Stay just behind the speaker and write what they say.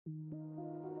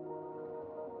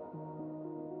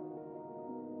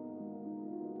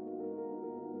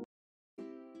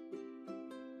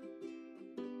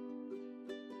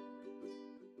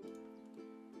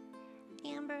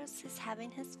Ambrose is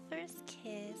having his first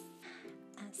kiss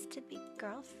as to be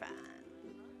girlfriend.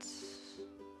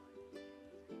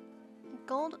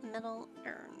 Gold medal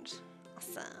earned.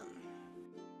 Awesome.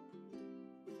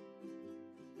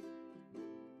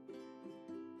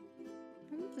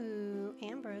 Ooh,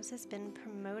 Ambrose has been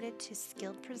promoted to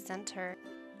skilled presenter.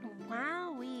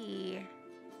 Wowee.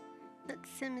 That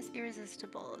sim is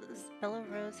irresistible. Bella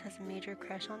Rose has a major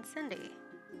crush on Cindy.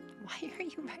 Why are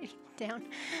you writing down?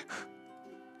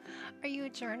 Are you a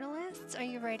journalist? Are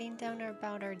you writing down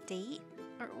about our date?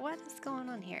 Or what is going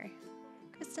on here?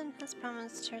 Kristen has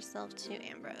promised herself to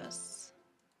Ambrose.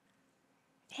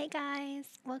 Hey guys,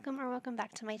 welcome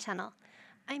back to my channel.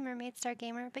 I'm Mermaid Star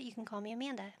Gamer, but you can call me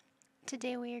Amanda.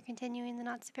 Today we are continuing the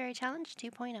notsoberry challenge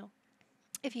 2.0.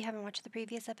 If you haven't watched the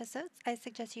previous episodes, I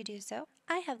suggest you do so.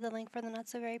 I have the link for the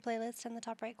notsoberry playlist in the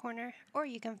top right corner, or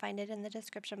you can find it in the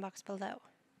description box below.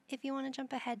 If you want to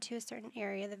jump ahead to a certain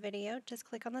area of the video, just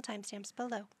click on the timestamps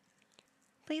below.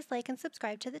 Please like and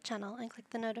subscribe to the channel and click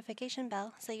the notification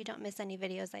bell so you don't miss any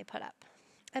videos I put up.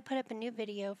 I put up a new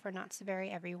video for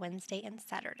notsoberry every Wednesday and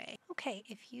Saturday. Okay,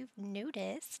 if you've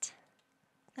noticed,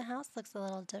 the house looks a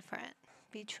little different.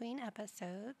 Between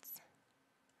episodes,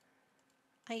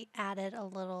 I added a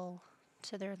little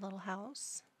to their little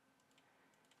house.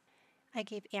 I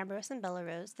gave Ambrose and Bella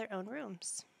Rose their own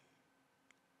rooms.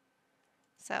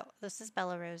 So this is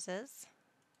Bella Rose's,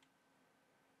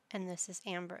 and this is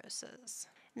Ambrose's.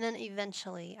 And then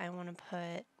eventually I want to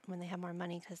put, when they have more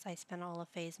money, because I spent all of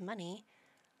Faye's money,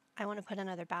 I want to put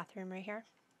another bathroom right here.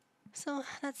 So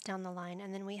that's down the line.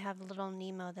 And then we have little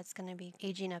Nemo that's going to be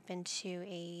aging up into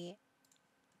a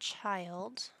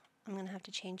child. I'm going to have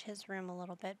to change his room a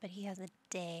little bit, but he has a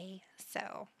day,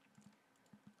 so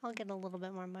I'll get a little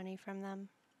bit more money from them.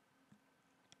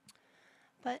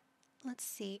 But let's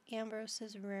see,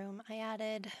 Ambrose's room, I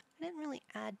didn't really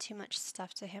add too much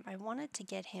stuff to him. I wanted to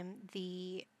get him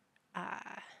the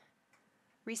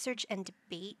research and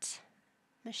debate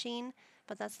machine,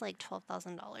 but that's like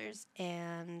 $12,000,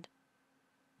 and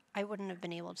I wouldn't have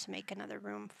been able to make another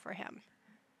room for him.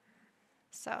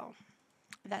 So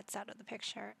that's out of the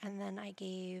picture. And then I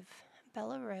gave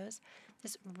Bella Rose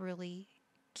this really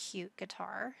cute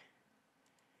guitar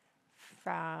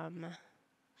from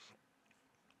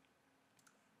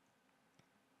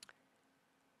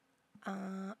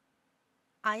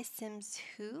iSims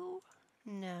Who?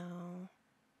 No.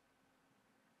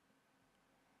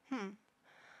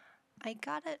 I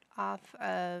got it off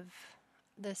of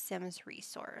the Sims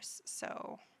resource,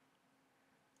 so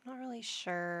I'm not really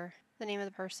sure the name of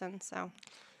the person, so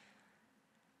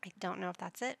I don't know if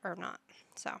that's it or not.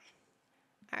 So,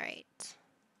 alright.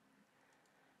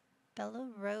 Bella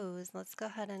Rose, let's go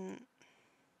ahead and...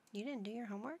 You didn't do your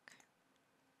homework?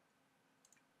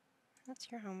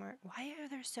 That's your homework. Why are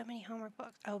there so many homework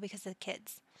books? Oh, because of the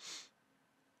kids.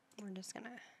 We're just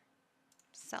gonna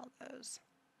sell those.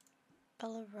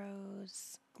 Bella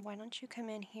Rose, why don't you come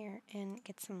in here and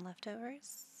get some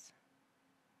leftovers?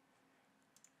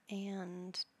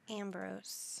 And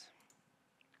Ambrose,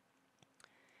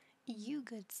 you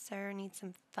good sir need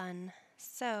some fun,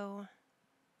 so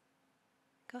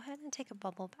go ahead and take a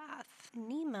bubble bath.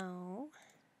 Nemo,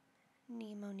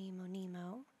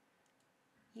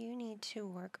 you need to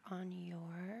work on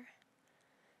your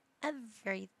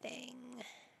everything.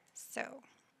 So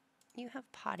you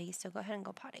have potty, so go ahead and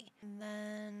go potty. And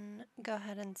then go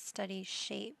ahead and study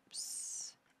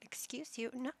shapes. Excuse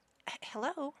you, no,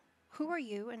 hello? Who are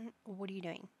you and what are you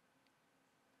doing?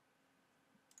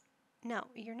 No,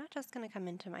 you're not just gonna come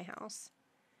into my house.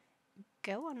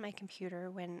 Go on my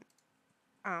computer when,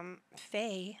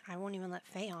 Faye, I won't even let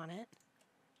Faye on it.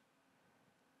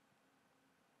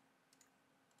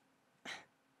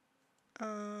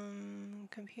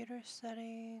 Computer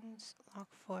settings, lock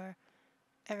for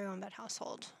everyone but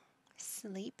household.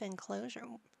 Sleep enclosure.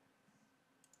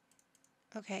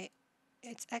 Okay,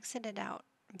 it's exited out.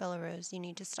 Bella Rose, you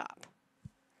need to stop.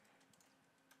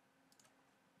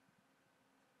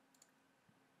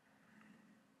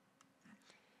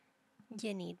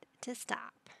 You need to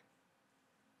stop.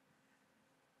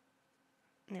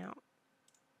 Now,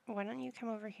 why don't you come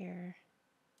over here,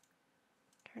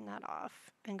 turn that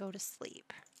off, and go to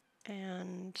sleep.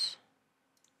 And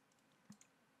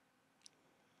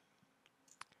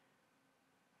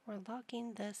we're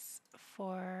locking this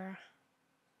for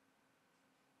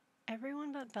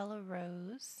everyone but Bella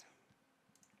Rose.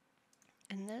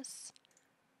 And this,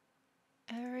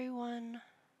 everyone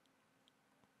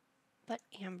but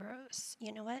Ambrose.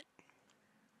 You know what?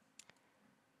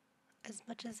 As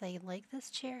much as I like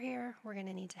this chair here, we're going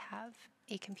to need to have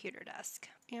a computer desk.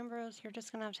 Ambrose, you're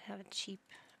just going to have a cheap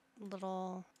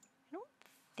little... I don't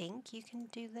think you can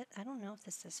do that. I don't know if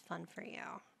this is fun for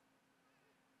you.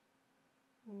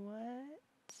 What?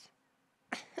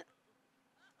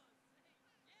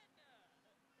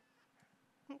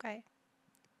 Okay.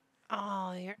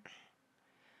 Oh, you're...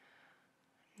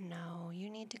 No, you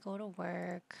need to go to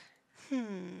work.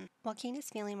 Joaquin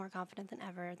is feeling more confident than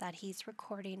ever that he's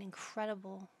recording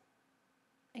incredible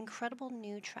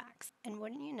new tracks. And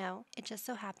wouldn't you know, it just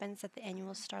so happens that the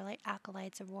annual Starlight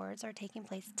Acolytes Awards are taking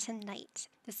place tonight.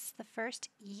 This is the first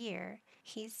year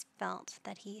he's felt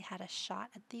that he had a shot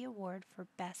at the award for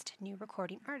Best New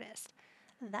Recording Artist.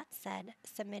 That said,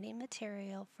 submitting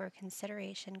material for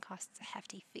consideration costs a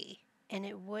hefty fee. And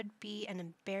it would be an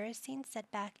embarrassing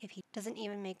setback if he doesn't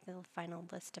even make the final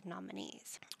list of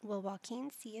nominees. Will Joaquin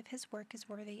see if his work is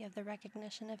worthy of the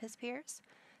recognition of his peers?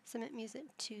 Submit music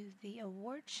to the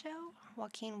award show.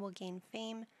 Joaquin will gain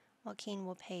fame. Joaquin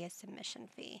will pay a submission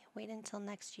fee. Wait until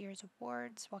next year's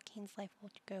awards. Joaquin's life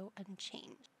will go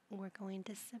unchanged. We're going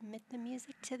to submit the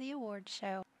music to the award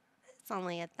show. It's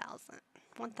only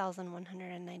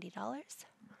 $1,190.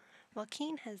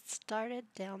 Joaquin has started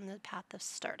down the path of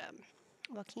stardom.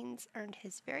 Joaquin's earned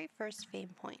his very first fame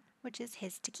point, which is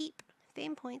his to keep.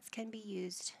 Fame points can be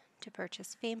used to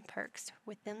purchase fame perks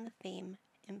within the fame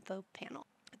info panel.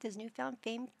 With his newfound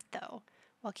fame, though,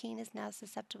 Joaquin is now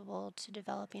susceptible to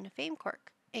developing a fame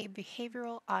quirk, a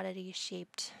behavioral oddity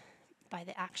shaped by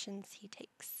the actions he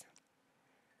takes.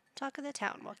 Talk of the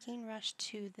town. Joaquin rushed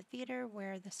to the theater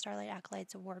where the Starlight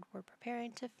Acolytes Award were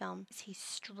preparing to film. As he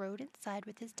strode inside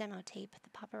with his demo tape, the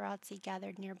paparazzi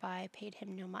gathered nearby paid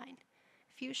him no mind.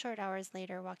 A few short hours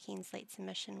later, Joaquin's late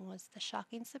submission was the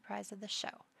shocking surprise of the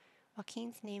show.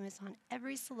 Joaquin's name is on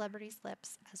every celebrity's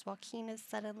lips as Joaquin is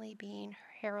suddenly being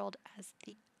heralded as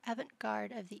the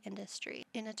avant-garde of the industry.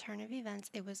 In a turn of events,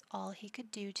 it was all he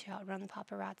could do to outrun the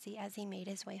paparazzi as he made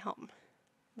his way home.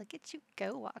 Look at you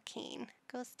go, Joaquin.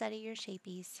 Go study your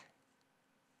shapies.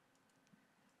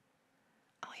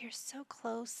 Oh, you're so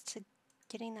close to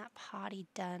getting that potty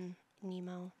done,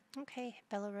 Nemo. Okay,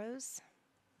 Bella Rose.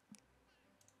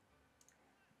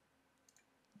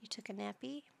 You took a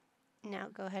nappy. Now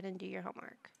go ahead and do your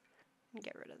homework. And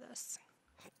get rid of this.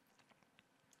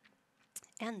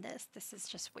 And this is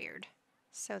just weird.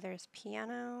 So there's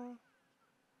piano,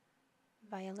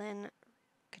 violin,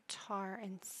 guitar,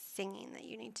 and singing that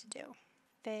you need to do.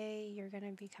 Faye, you're going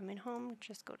to be coming home.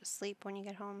 Just go to sleep when you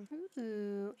get home.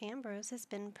 Ooh, Ambrose has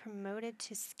been promoted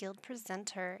to skilled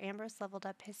presenter. Ambrose leveled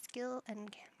up his skills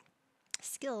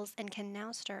and can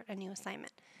now start a new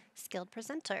assignment. Skilled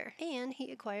presenter. And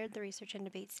he acquired the research and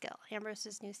debate skill.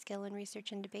 Ambrose's new skill in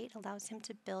research and debate allows him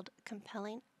to build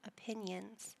compelling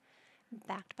opinions.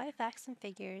 Backed by facts and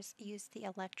figures, use the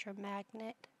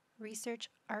electromagnet research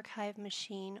archive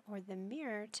machine or the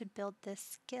mirror to build this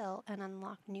skill and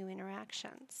unlock new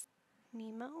interactions.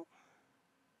 Nemo?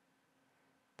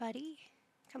 Buddy?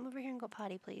 Come over here and go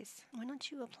potty, please. Why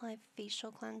don't you apply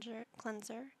facial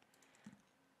cleanser?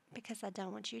 Because I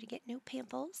don't want you to get new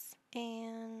pimples.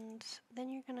 And then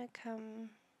you're gonna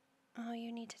come... Oh,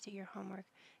 you need to do your homework.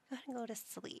 Go ahead and go to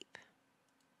sleep.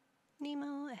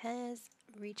 Nemo has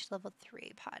reached level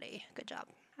 3 potty. Good job.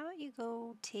 How about you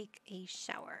go take a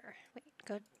shower? Wait,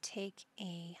 go take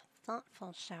a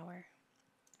thoughtful shower.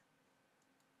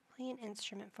 Play an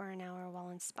instrument for an hour while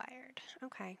inspired.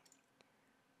 Okay.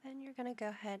 Then you're going to go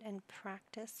ahead and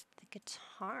practice the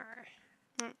guitar.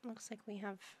 Looks like we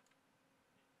have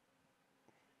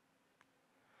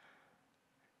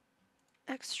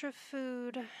extra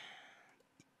food.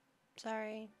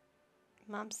 Sorry.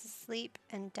 Mom's asleep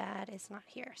and Dad is not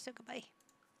here, so goodbye.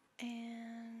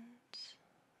 And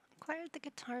acquired the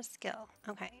guitar skill.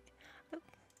 Okay. Oop.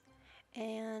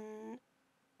 And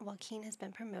Joaquin has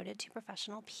been promoted to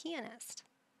professional pianist.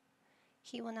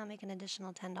 He will now make an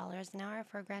additional $10 an hour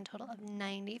for a grand total of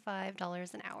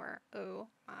 $95 an hour. Oh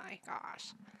my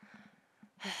gosh.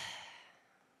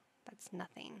 That's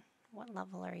nothing. What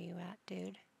level are you at,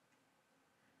 dude?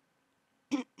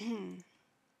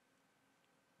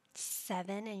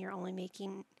 7 and you're only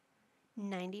making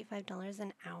 $95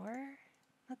 an hour?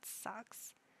 That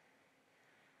sucks.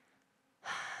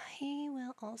 He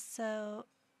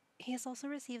has also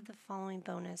received the following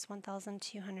bonus,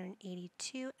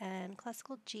 1,282 and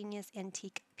Classical Genius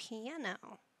Antique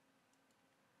Piano.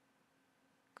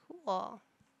 Cool.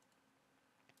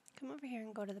 Come over here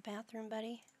and go to the bathroom,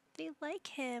 buddy. They like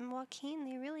him, Joaquin.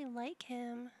 They really like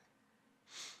him.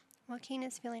 Joaquin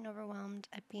is feeling overwhelmed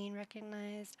at being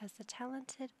recognized as a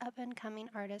talented up-and-coming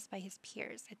artist by his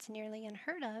peers. It's nearly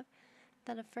unheard of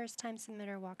that a first-time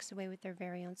submitter walks away with their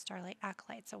very own Starlight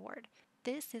Acolytes Award.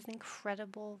 This is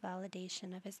incredible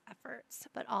validation of his efforts,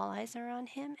 but all eyes are on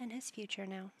him and his future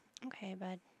now. Okay,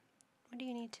 bud. What do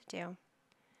you need to do?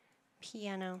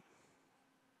 Piano.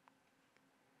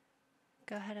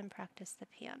 Go ahead and practice the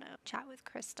piano. Chat with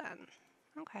Kristen.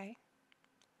 Okay.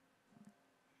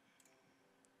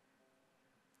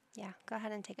 Yeah, go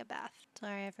ahead and take a bath.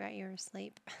 Sorry, I forgot you were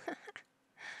asleep.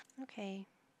 Okay.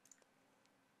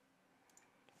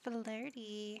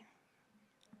 Flirty.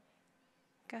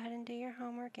 Go ahead and do your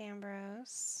homework,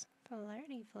 Ambrose.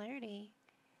 Flirty, flirty.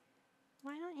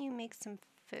 Why don't you make some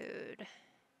food?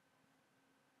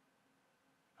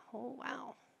 Oh,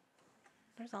 wow.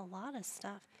 There's a lot of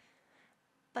stuff.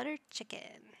 Butter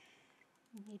chicken.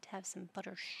 You need to have some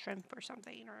butter shrimp or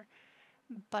something, or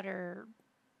butter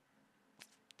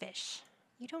fish.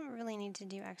 You don't really need to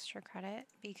do extra credit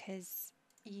because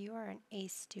you are an A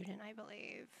student, I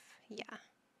believe. Yeah.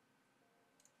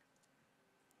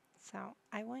 So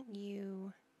I want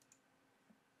you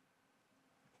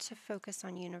to focus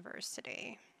on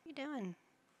university. What are you doing?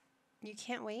 You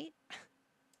can't wait?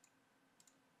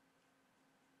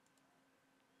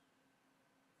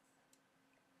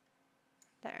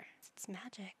 There. It's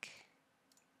magic.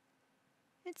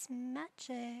 It's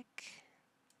magic.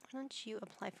 Why don't you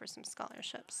apply for some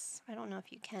scholarships? I don't know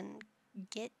if you can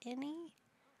get any,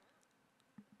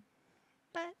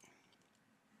 but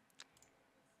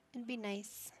it'd be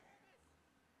nice.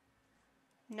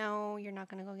 No, you're not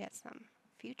going to go get some.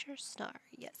 Future star,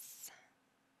 yes.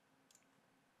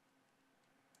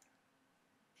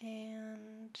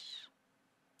 And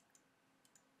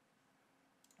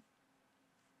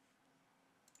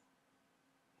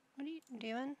what are you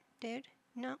doing, dude?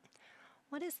 No.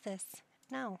 What is this?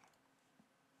 No.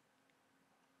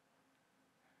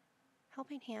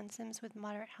 Helping Hand Sims with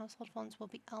moderate household funds will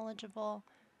be eligible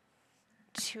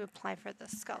to apply for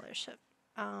this scholarship.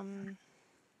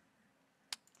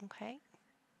 Okay.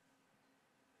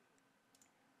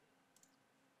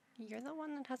 You're the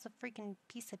one that has a freaking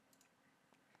piece of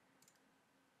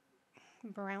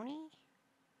brownie?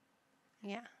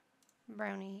 Yeah.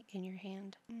 Brownie in your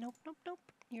hand. Nope, nope,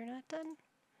 nope. You're not done.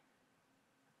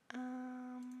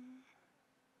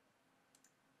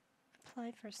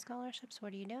 Apply for scholarships.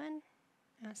 What are you doing?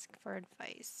 Ask for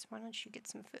advice. Why don't you get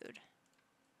some food?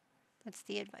 That's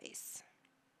the advice.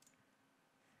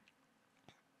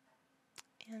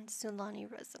 And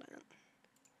Sulani resident.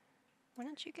 Why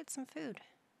don't you get some food?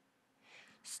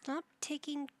 Stop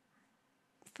taking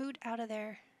food out of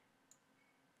there.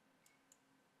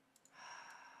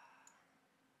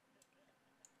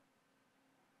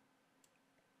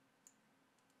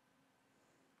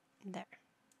 There.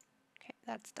 Okay,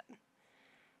 that's done.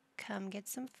 Come get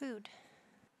some food.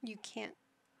 You can't.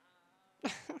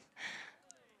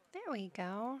 There we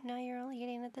go. Now you're all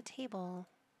eating at the table.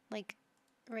 Like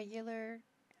a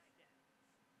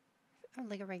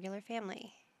regular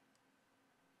family.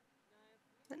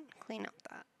 Then clean up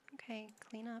that. Okay,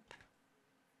 clean up.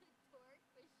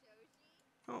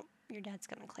 Oh, your dad's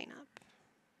gonna clean up.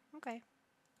 Okay.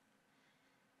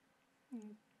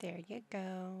 There you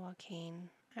go, Joaquin.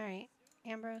 Alright,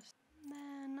 Ambrose.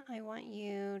 Then I want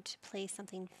you to play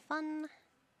something fun.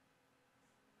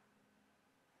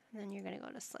 And then you're gonna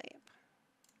go to sleep.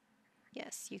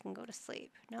 Yes, you can go to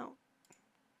sleep. No.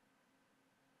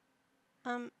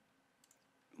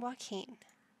 Joaquin.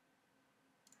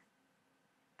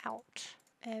 Out.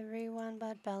 Everyone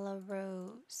but Bella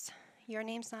Rose. Your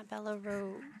name's not Bella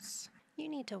Rose. You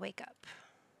need to wake up.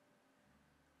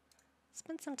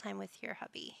 Spend some time with your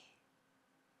hubby.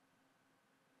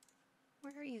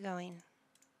 Where are you going?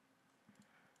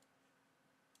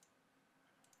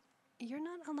 You're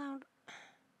not allowed.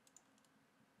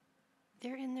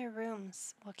 They're in their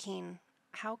rooms, Joaquin.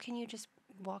 How can you just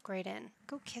walk right in?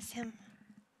 Go kiss him.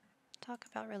 Talk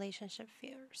about relationship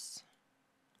fears.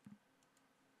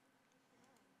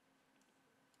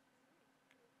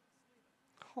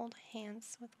 Hold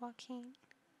hands with Joaquin.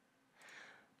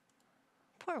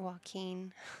 Poor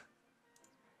Joaquin.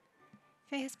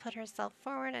 Faye has put herself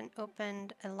forward and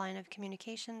opened a line of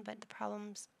communication, but the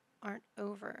problems aren't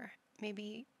over.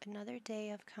 Maybe another day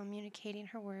of communicating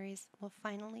her worries will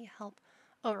finally help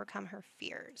overcome her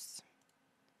fears.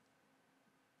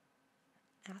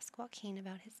 Ask Joaquin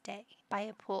about his day. Buy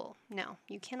a pool. No,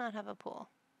 you cannot have a pool.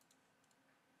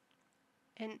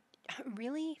 And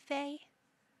really, Faye?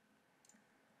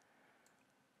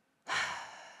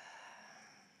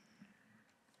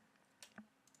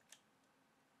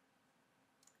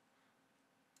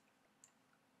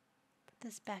 Put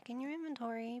this back in your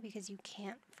inventory because you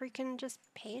can't freaking just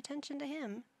pay attention to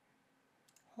him.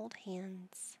 Hold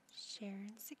hands. Share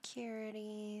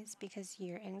insecurities because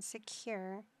you're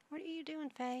insecure. What are you doing,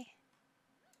 Faye?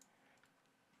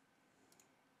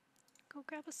 Go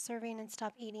grab a serving and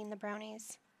stop eating the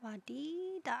brownies.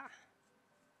 La-dee-da.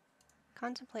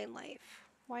 Contemplate life.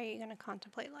 Why are you going to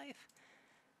contemplate life?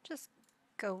 Just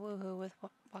go woohoo with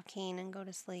Joaquin and go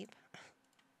to sleep.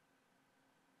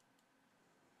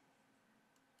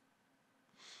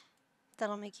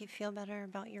 That'll make you feel better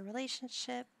about your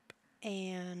relationship,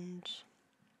 and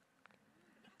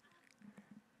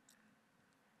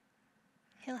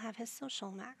he'll have his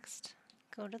social maxed.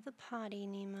 Go to the potty,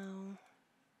 Nemo.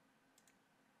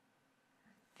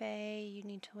 Faye, you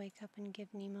need to wake up and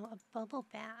give Nemo a bubble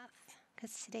bath,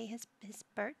 because today is his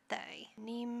birthday.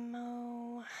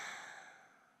 Nemo,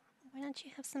 why don't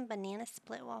you have some banana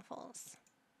split waffles?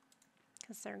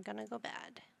 Because they're gonna go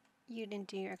bad. You didn't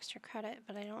do your extra credit,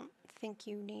 but I don't think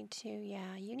you need to.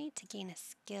 Yeah, you need to gain a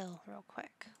skill real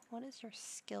quick. What is your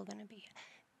skill gonna be?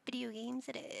 Video games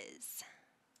it is.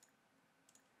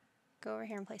 Go over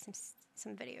here and play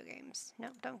some video games.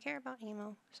 Nope, don't care about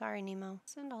Nemo. Sorry, Nemo.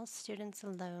 Send all students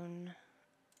alone.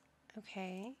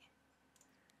 Okay.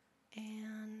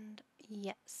 And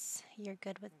yes, you're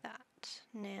good with that.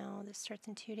 Now, this starts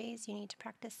in 2 days. You need to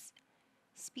practice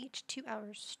speech 2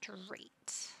 hours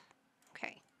straight.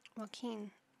 Okay.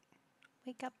 Joaquin,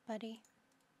 wake up, buddy.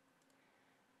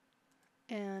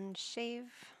 And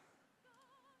shave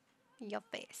your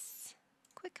face.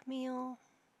 Quick meal.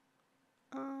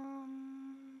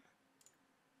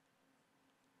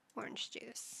 Orange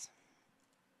juice.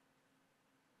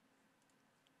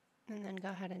 And then go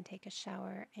ahead and take a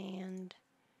shower and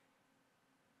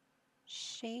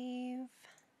shave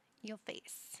your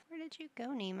face. Where did you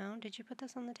go, Nemo? Did you put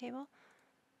this on the table?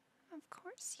 Of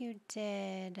course you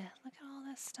did. Look at all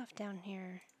this stuff down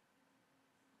here.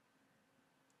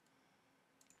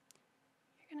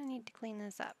 You're gonna need to clean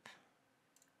this up.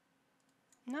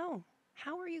 No.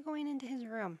 How are you going into his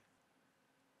room?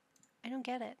 I don't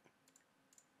get it.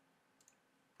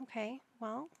 Okay,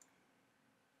 well.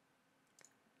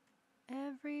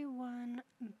 Everyone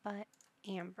but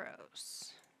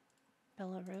Ambrose.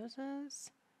 Bella Rosa's.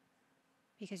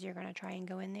 Because you're gonna try and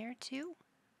go in there too.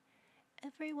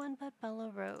 Everyone but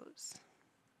Bella Rose.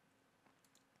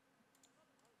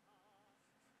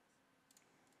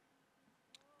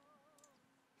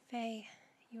 Faye,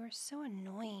 you are so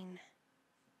annoying.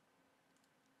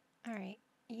 Alright,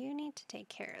 you need to take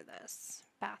care of this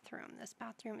bathroom. This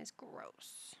bathroom is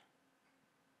gross.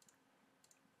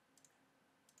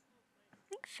 I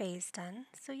think Faye's done.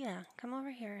 So yeah, come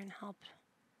over here and help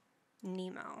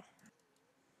Nemo.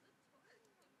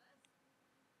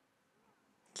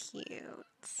 Cute.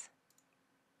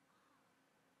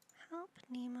 Help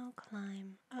Nemo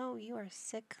climb. Oh, you are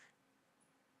sick.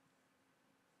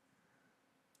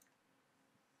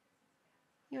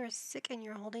 You are sick and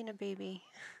you're holding a baby.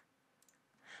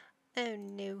 Oh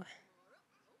no.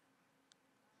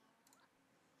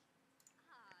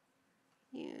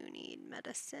 You need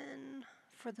medicine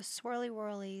for the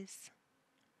swirly-whirlies.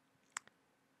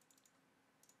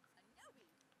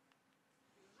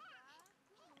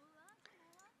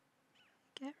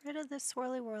 Get rid of the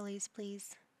swirly-whirlies,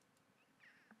 please.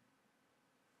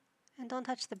 And don't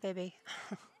touch the baby.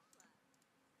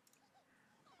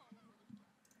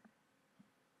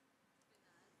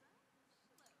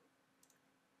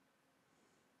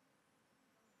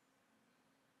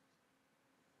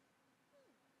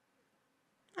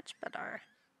 Much better.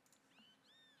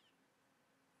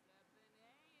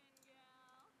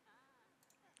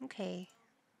 Okay,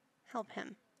 help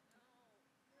him.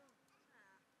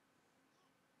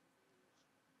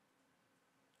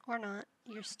 Or not,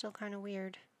 you're still kind of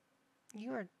weird.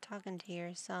 You are talking to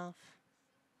yourself.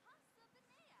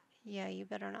 Yeah, you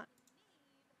better not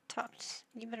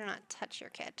touch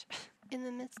your kid. In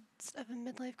the midst of a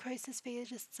midlife crisis, Faye has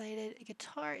decided a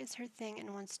guitar is her thing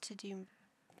and wants to do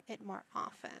it more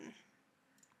often.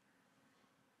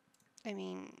 I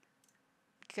mean,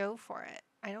 go for it.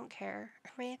 I don't care.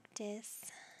 Practice.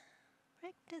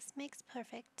 Practice makes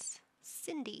perfect.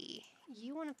 Cindy.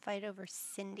 You want to fight over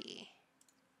Cindy.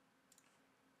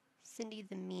 Cindy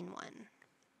the mean one.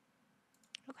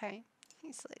 Okay.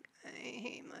 He's like, I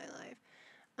hate my life.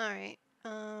 Alright.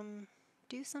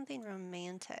 Do something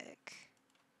romantic.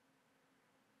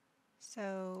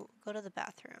 So, go to the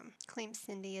bathroom. Claim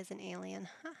Cindy as an alien.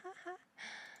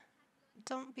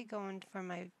 Don't be going for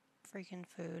my freaking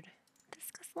food.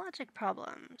 Discuss logic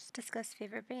problems. Discuss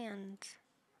favorite band.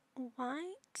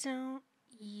 Why don't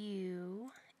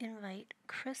you invite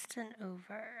Kristen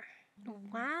over?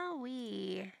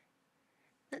 Wowee.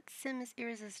 That sim is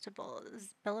irresistible.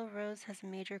 Bella Rose has a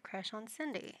major crush on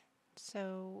Cindy.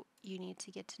 So you need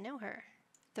to get to know her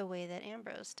the way that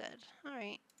Ambrose did.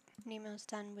 Alright. Nemo's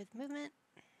done with movement.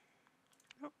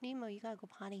 Oh, Nemo, you gotta go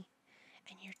potty.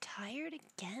 And you're tired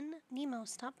again? Nemo,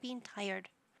 stop being tired.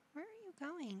 Where are you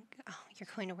going? Oh, you're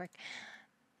going to work.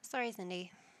 Sorry,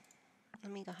 Cindy.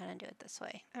 Let me go ahead and do it this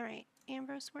way. All right,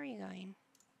 Ambrose, where are you going?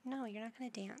 No, you're not going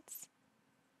to dance.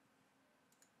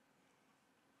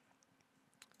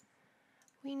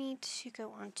 We need to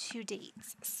go on 2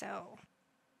 dates, so...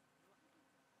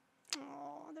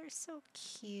 Oh, they're so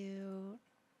cute.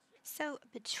 So,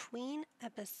 between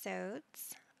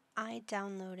episodes, I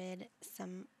downloaded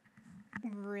some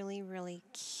really, really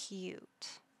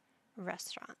cute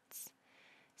restaurants.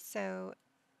 So,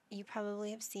 you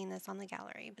probably have seen this on the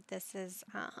gallery, but this is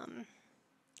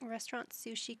restaurant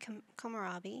Sushi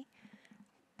Komorebi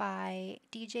by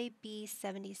DJ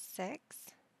B76.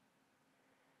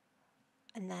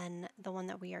 And then the one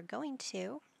that we are going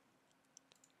to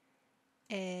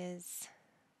is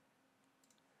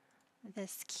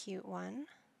this cute one.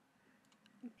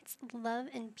 It's Love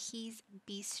and Peas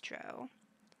Bistro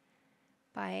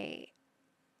by,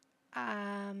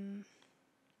 I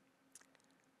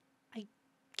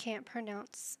can't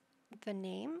pronounce the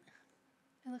name.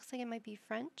 It looks like it might be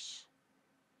French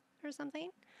or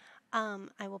something.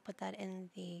 I will put that in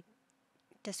the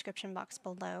description box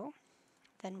below.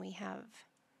 Then we have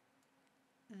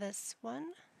this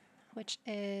one, which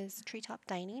is Treetop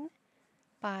Dining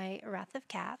by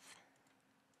Wrathofcath.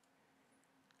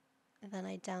 And then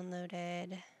I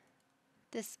downloaded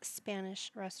this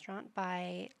Spanish restaurant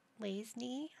by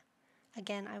Laznye.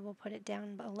 Again, I will put it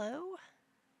down below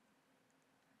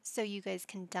so you guys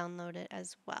can download it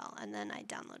as well. And then I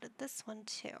downloaded this one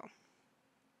too,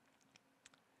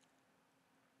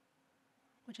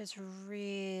 which is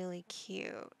really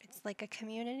cute. It's like a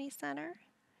community center.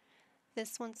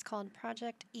 This one's called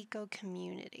Project Eco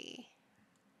Community,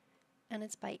 and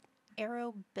it's by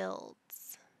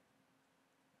ArrowBuilds.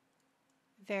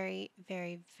 Very,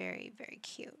 very, very, very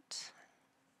cute.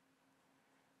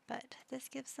 But this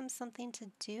gives them something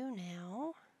to do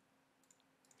now.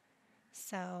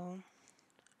 So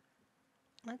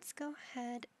let's go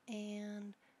ahead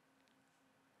and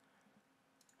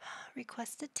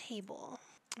request a table.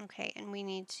 Okay, and we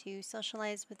need to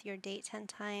socialize with your date 10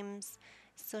 times,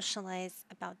 socialize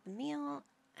about the meal,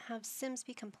 have Sims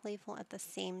become playful at the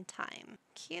same time.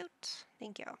 Cute.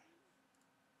 Thank you.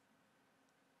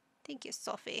 Thank you,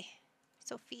 Sophia.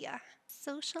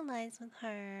 Socialize with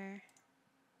her.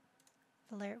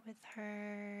 Flirt with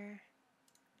her.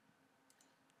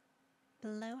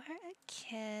 Blow her a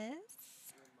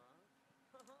kiss.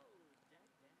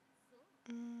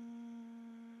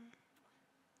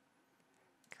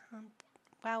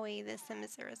 Wowie, this sim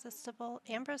is irresistible.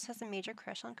 Ambrose has a major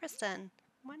crush on Kristen.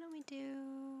 Why don't we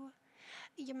do...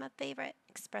 You're my favorite.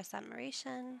 Express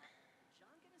admiration.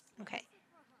 Okay.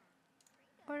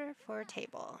 Order for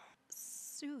table.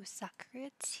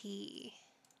 Sakura tea.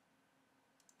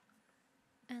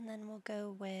 And then we'll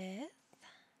go with...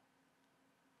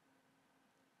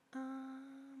 we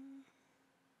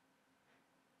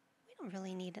don't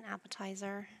really need an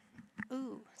appetizer.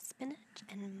 Ooh, spinach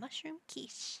and mushroom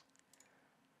quiche.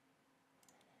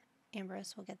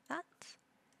 Ambrose will get that.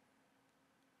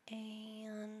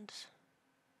 And...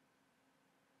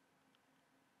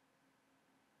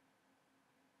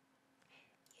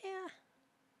 yeah.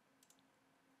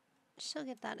 She'll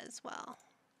get that as well.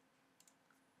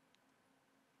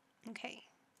 Okay.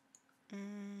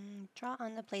 Draw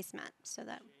on the placemat, so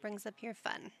that brings up your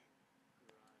fun.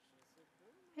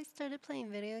 I started playing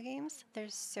video games. They're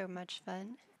so much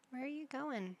fun. Where are you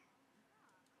going?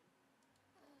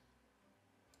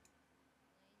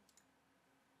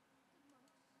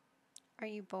 Are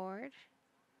you bored?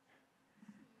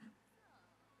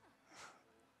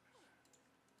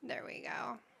 There we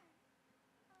go.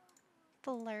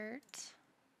 Flirt.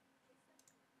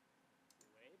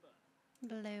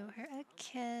 Blow her a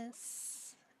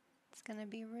kiss. It's gonna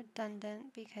be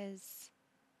redundant because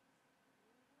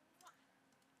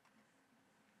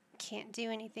can't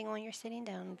do anything when you're sitting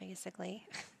down, basically.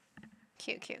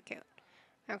 Cute, cute, cute.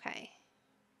 Okay.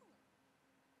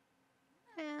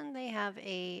 And they have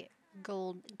a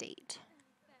gold date.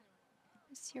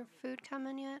 Is your food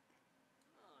coming yet?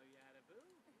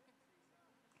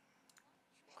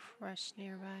 Crush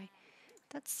nearby.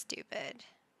 That's stupid.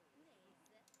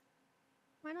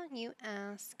 Why don't you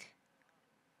ask?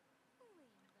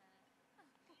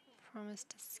 Promise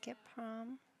to skip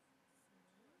prom.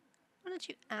 Why don't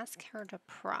you ask her to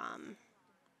prom?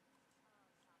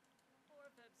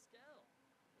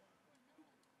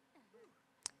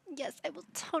 Yes, I will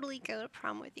totally go to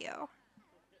prom with you.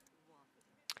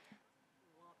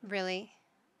 Really?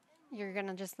 You're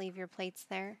gonna just leave your plates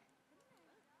there?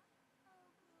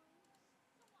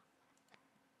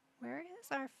 Where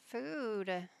is our food?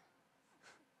 Are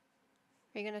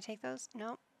you gonna take those?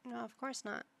 Nope. No, of course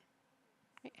not.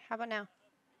 Wait, how about now?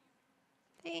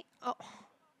 Oh.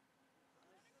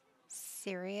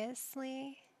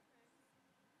 Seriously?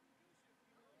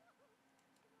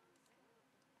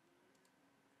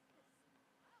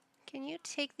 Can you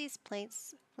take these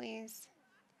plates, please?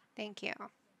 Thank you.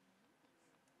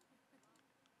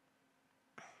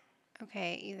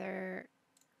 Okay, either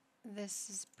this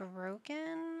is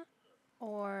broken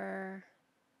or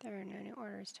there are no new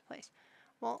orders to place.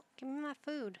 Well, give me my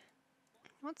food.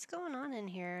 What's going on in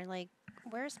here? Like,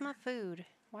 where's my food?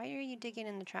 Why are you digging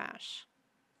in the trash?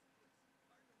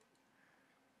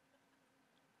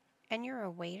 And you're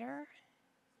a waiter?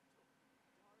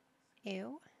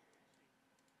 Ew.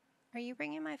 Are you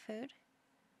bringing my food?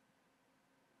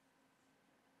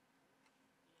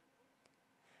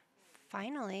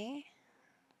 Finally.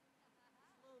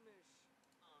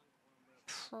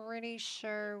 Pretty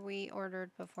sure we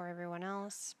ordered before everyone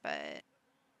else, but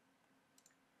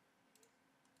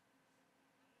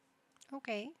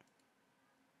okay.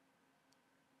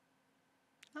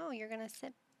 Oh, you're gonna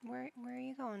sit. Where are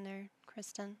you going there,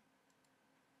 Kristen?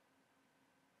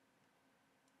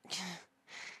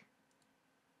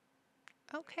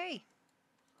 Okay.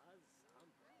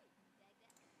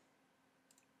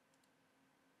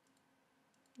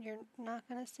 You're not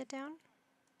gonna sit down?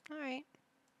 All right.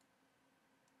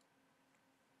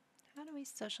 How do we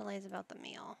socialize about the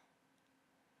meal?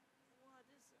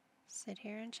 Sit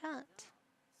here and chat.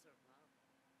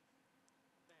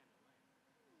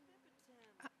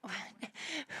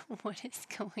 What is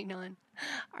going on?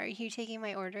 Are you taking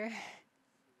my order?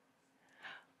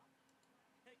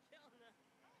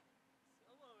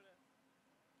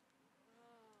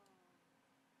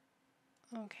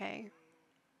 Okay.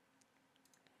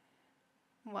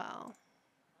 Well.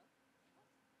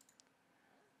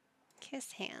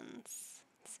 Kiss hands.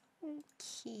 So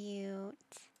cute.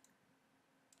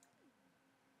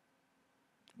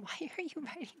 Why are you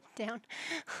writing down?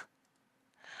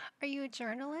 Are you a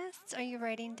journalist? Are you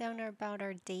writing down about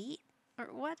our date? Or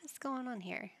what is going on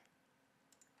here?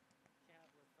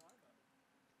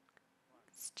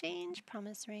 Exchange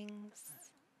promise rings.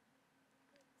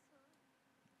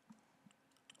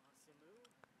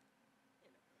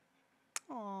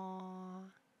 Aww.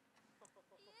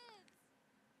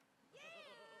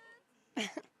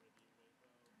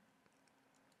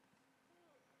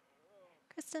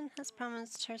 Kristen has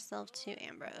promised herself to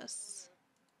Ambrose.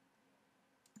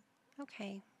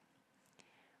 Okay.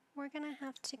 We're gonna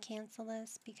have to cancel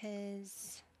this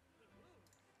because...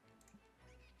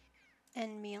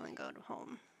 End meal and go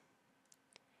home.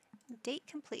 Date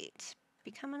complete.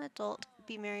 Become an adult.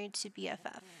 Be married to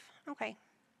BFF. Okay.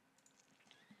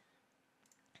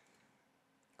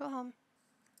 Go home.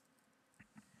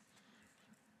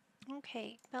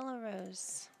 Okay, Bella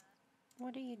Rose.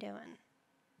 What are you doing?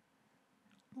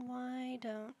 Why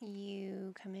don't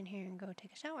you come in here and go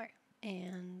take a shower?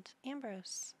 And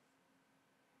Ambrose,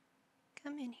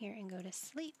 come in here and go to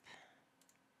sleep.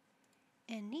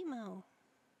 And Nemo,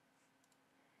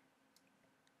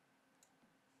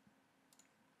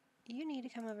 you need to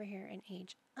come over here and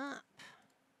age up.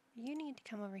 You need to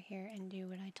come over here and do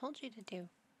what I told you to do.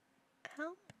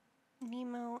 Help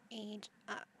Nemo age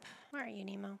up. Where are you,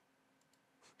 Nemo?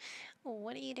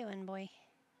 What are you doing, boy?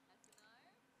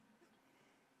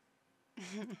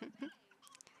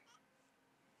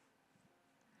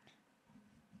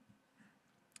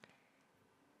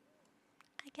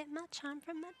 I get my charm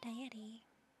from my daddy.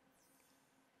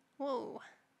 Whoa.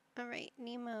 Alright,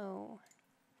 Nemo.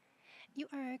 You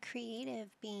are a creative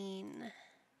being.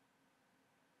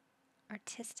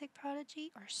 Artistic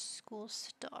prodigy or school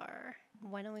star?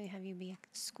 Why don't we have you be a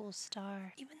school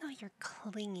star? Even though you're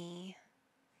clingy.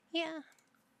 Yeah,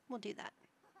 we'll do that.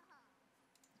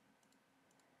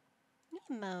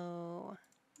 Nemo.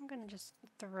 I'm gonna just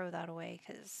throw that away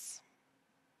because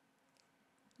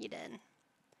you did.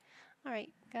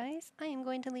 Alright, guys, I am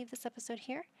going to leave this episode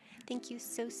here. Thank you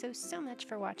so much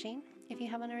for watching. If you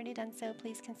haven't already done so,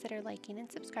 please consider liking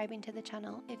and subscribing to the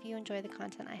channel if you enjoy the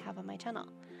content I have on my channel.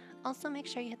 Also, make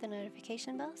sure you hit the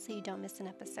notification bell so you don't miss an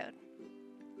episode.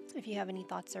 If you have any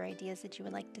thoughts or ideas that you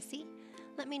would like to see,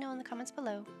 let me know in the comments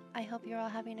below. I hope you're all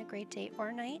having a great day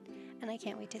or night, and I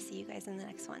can't wait to see you guys in the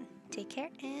next one. Take care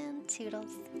and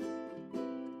toodles!